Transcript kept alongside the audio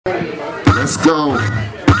Let's go.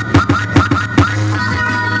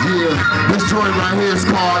 This joint right here is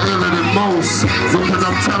called Iller Than Most, because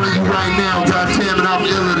I'm telling you right now, goddamn it, I'm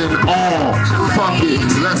iller than all. Fuck it,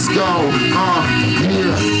 let's go.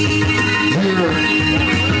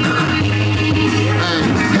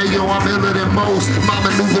 Hey yo, I'm iller than most. My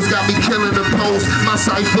maneuvers got me killing the post. My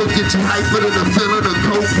cipher get you hyper than the feeling of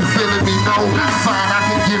coke. You feeling me? No, fine, I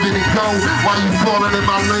can give it a go. While you falling in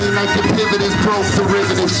my lane like the pivot is broke, the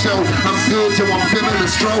ribbon is show. I'm good, yo, I'm feeling the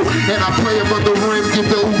stroke, and I play above the rim, give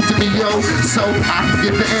the oop to me, yo. So I can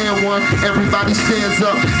get the and one. Everybody stands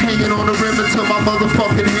up, hanging on the rim until my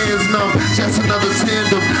motherfucking hands numb. Just another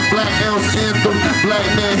tandem, black elf anthem, black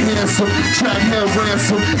man handsome, track hell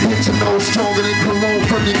ransom. Hit your nose stronger than cologne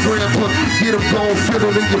from your grandpa. Get a bone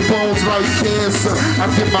fiddle in your bones like cancer. I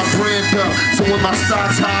get my brand up, so when my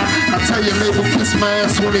stock's high, I tell your label kiss my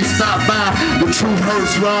ass when they stop by. The truth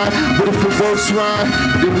hurts, right? But if it works right,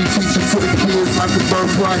 then we teach it to the kids like a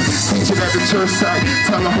birthright. Teach it at the church site,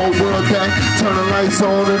 tell the whole world that. Turn the lights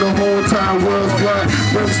on and the whole entire world's black.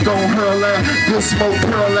 Brimstone hurl that, good smoke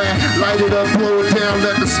curl that. Light it up, blow it down,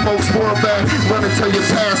 let the smoke swirl back. Run it to your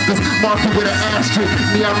pastors, mark it with an asterisk.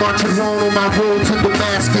 Me, I'm marching alone on my road to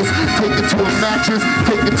Damascus. Take it to a mattress,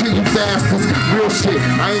 take it to you bastards. Real shit,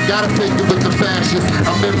 I ain't gotta fake it with the fascists.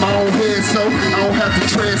 I'm in my own head, so I don't have to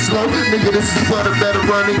translate. Nigga, this is what a better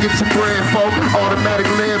run and get your brand folk. Automatic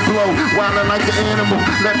land blow, wildin' like an animal.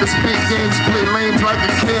 Let the spit game split lanes like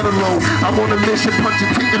a cantaloupe. I'm on a mission, punch a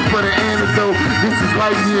ticket for the antidote. This is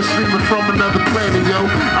light years streaming from another planet, yo.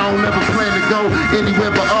 I don't ever plan to go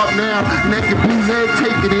anywhere but up now. Naked blue leg,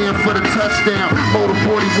 take it in for the touchdown. Motor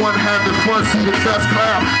 41 having fun, see the dust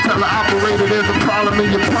cloud. Tell the operator there's a problem in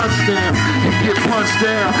your punch down. You get punched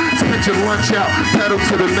down, spit your lunch out. Pedal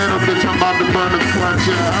to the metal, bitch, I'm about to burn the clutch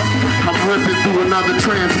out. I'm ripping through another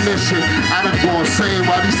transmission. I done gone insane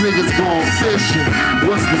while these niggas going fishing.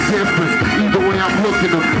 What's the difference? Either way I'm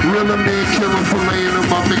hooking them. Real man killing for laying them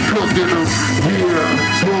up and cooking them.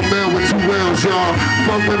 Yeah, Romell with 2 L's, y'all.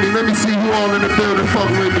 Fuck with me, let me see who all in the building. Fuck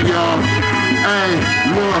with me, y'all. Hey,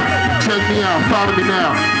 look, check me out, follow me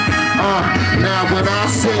now. Now when I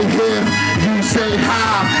say here, you say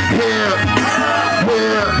hi, here,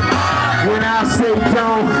 here. When I say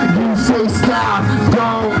don't, you say stop,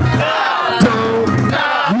 don't,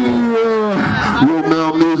 yeah.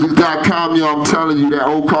 RomellMusic.com, y'all, I'm telling you, that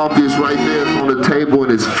old coffee is right there, it's on the table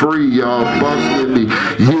and it's free, y'all. Fuck with me,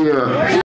 yeah.